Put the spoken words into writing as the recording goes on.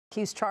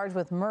He's charged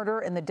with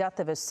murder in the death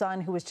of his son,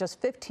 who was just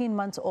 15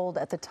 months old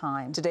at the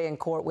time. Today in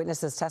court,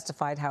 witnesses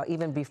testified how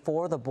even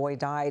before the boy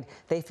died,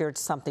 they feared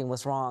something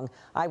was wrong.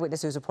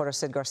 Eyewitness News reporter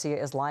Sid Garcia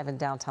is live in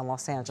downtown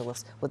Los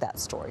Angeles with that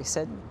story.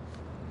 Sid?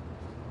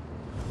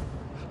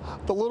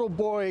 The little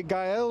boy,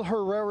 Gael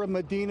Herrera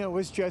Medina,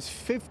 was just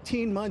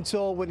 15 months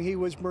old when he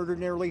was murdered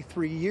nearly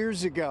 3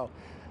 years ago.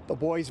 The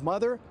boy's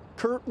mother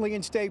currently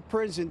in state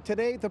prison.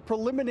 Today, the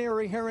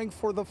preliminary hearing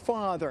for the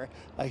father,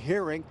 a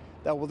hearing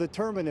that will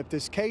determine if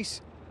this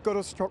case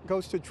goes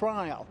to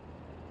trial.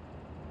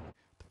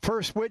 The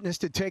first witness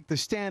to take the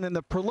stand in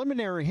the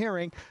preliminary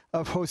hearing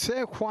of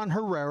Jose Juan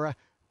Herrera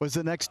was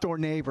the next-door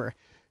neighbor.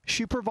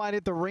 She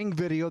provided the ring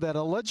video that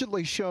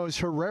allegedly shows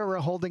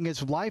Herrera holding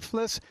his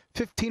lifeless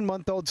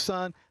 15-month-old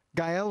son,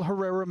 Gael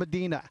Herrera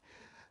Medina.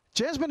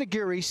 Jasmine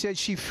Aguirre said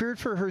she feared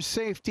for her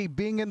safety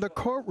being in the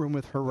courtroom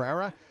with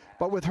Herrera,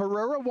 but with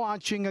Herrera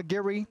watching,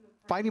 Aguirre,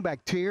 fighting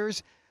back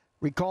tears,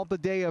 recalled the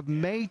day of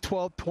May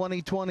 12,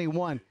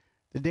 2021,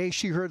 the day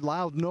she heard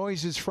loud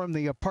noises from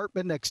the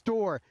apartment next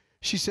door.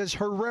 She says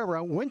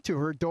Herrera went to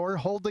her door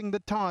holding the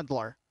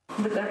toddler.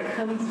 The guy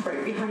comes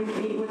right behind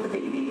me with the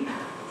baby,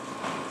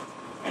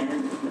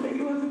 and the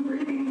baby wasn't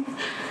breathing.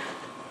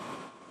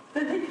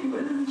 And he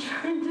was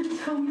trying to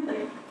tell me,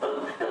 like,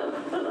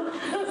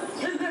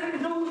 and I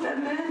didn't know what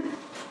that meant.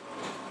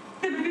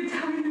 And I could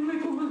tell him,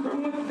 like, what was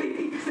wrong with the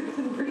baby because it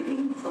wasn't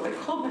breathing, so I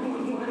called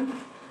 911.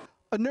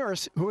 A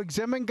nurse who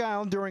examined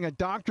Gael during a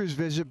doctor's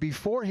visit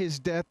before his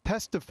death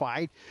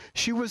testified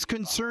she was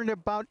concerned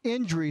about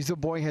injuries the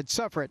boy had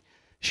suffered.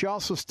 She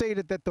also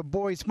stated that the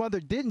boy's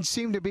mother didn't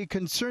seem to be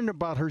concerned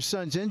about her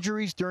son's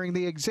injuries during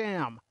the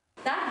exam.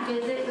 That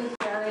visit was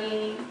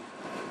very,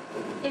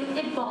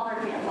 it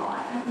bothered me a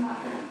lot. I'm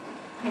not going to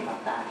talk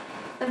about that.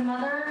 The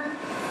mother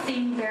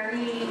seemed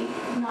very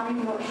not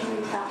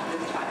emotionally attached to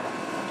this child,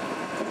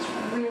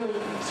 which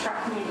really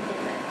struck me in the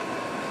visit.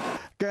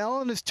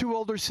 Gael and his two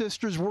older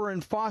sisters were in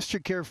foster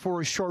care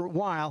for a short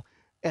while,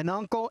 and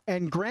uncle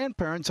and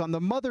grandparents on the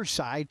mother's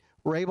side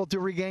were able to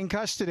regain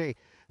custody.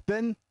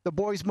 Then the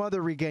boy's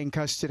mother regained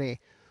custody.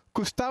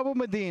 Gustavo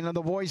Medina,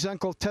 the boy's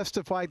uncle,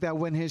 testified that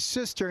when his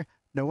sister,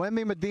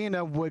 Noemi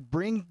Medina, would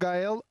bring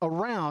Gael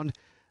around,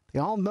 they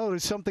all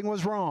noticed something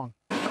was wrong.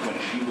 When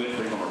she would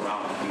bring him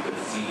around, we could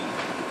see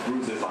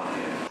bruises on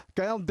him.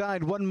 Gael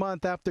died 1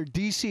 month after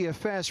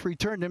DCFS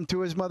returned him to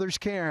his mother's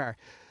care.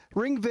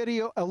 Ring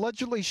video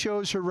allegedly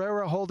shows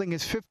Herrera holding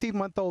his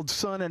 15-month-old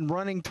son and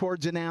running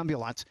towards an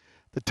ambulance.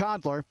 The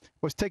toddler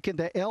was taken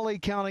to LA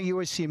County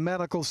USC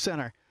Medical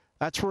Center.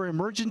 That's where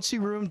emergency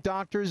room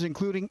doctors,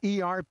 including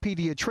ER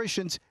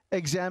pediatricians,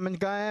 examined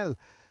Gael.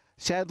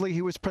 Sadly,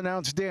 he was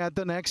pronounced dead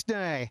the next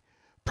day.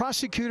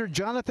 Prosecutor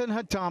Jonathan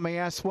Hatami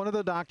asked one of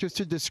the doctors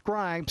to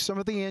describe some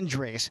of the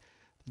injuries.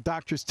 The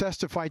doctors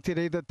testified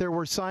today that there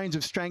were signs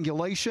of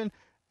strangulation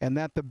and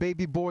that the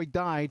baby boy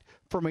died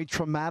from a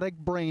traumatic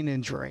brain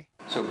injury.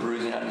 So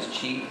bruising on his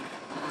cheek,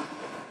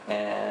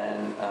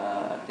 and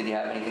did he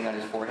have anything on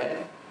his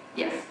forehead?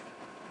 Yes.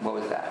 What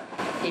was that?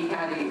 He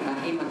had a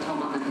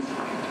hematoma on his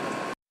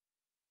forehead.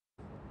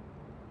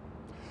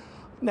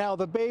 Now,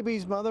 the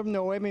baby's mother,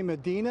 Noemi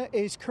Medina,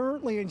 is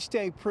currently in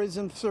state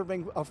prison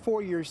serving a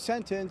 4-year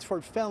sentence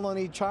for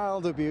felony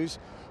child abuse.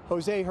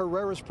 Jose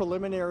Herrera's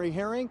preliminary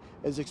hearing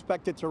is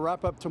expected to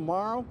wrap up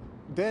tomorrow.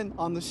 Then,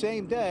 on the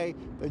same day,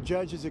 the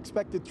judge is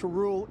expected to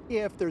rule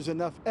if there's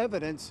enough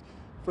evidence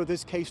for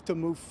this case to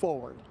move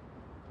forward.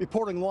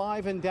 Reporting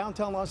live in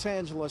downtown Los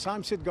Angeles,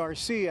 I'm Sid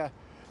Garcia,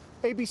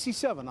 ABC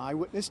 7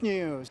 Eyewitness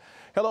News.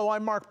 Hello,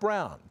 I'm Mark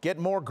Brown. Get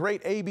more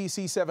great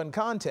ABC 7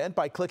 content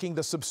by clicking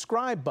the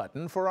subscribe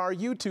button for our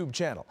YouTube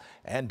channel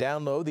and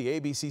download the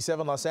ABC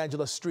 7 Los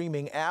Angeles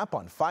streaming app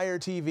on Fire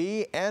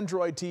TV,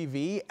 Android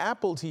TV,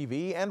 Apple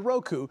TV, and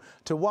Roku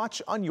to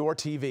watch on your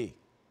TV.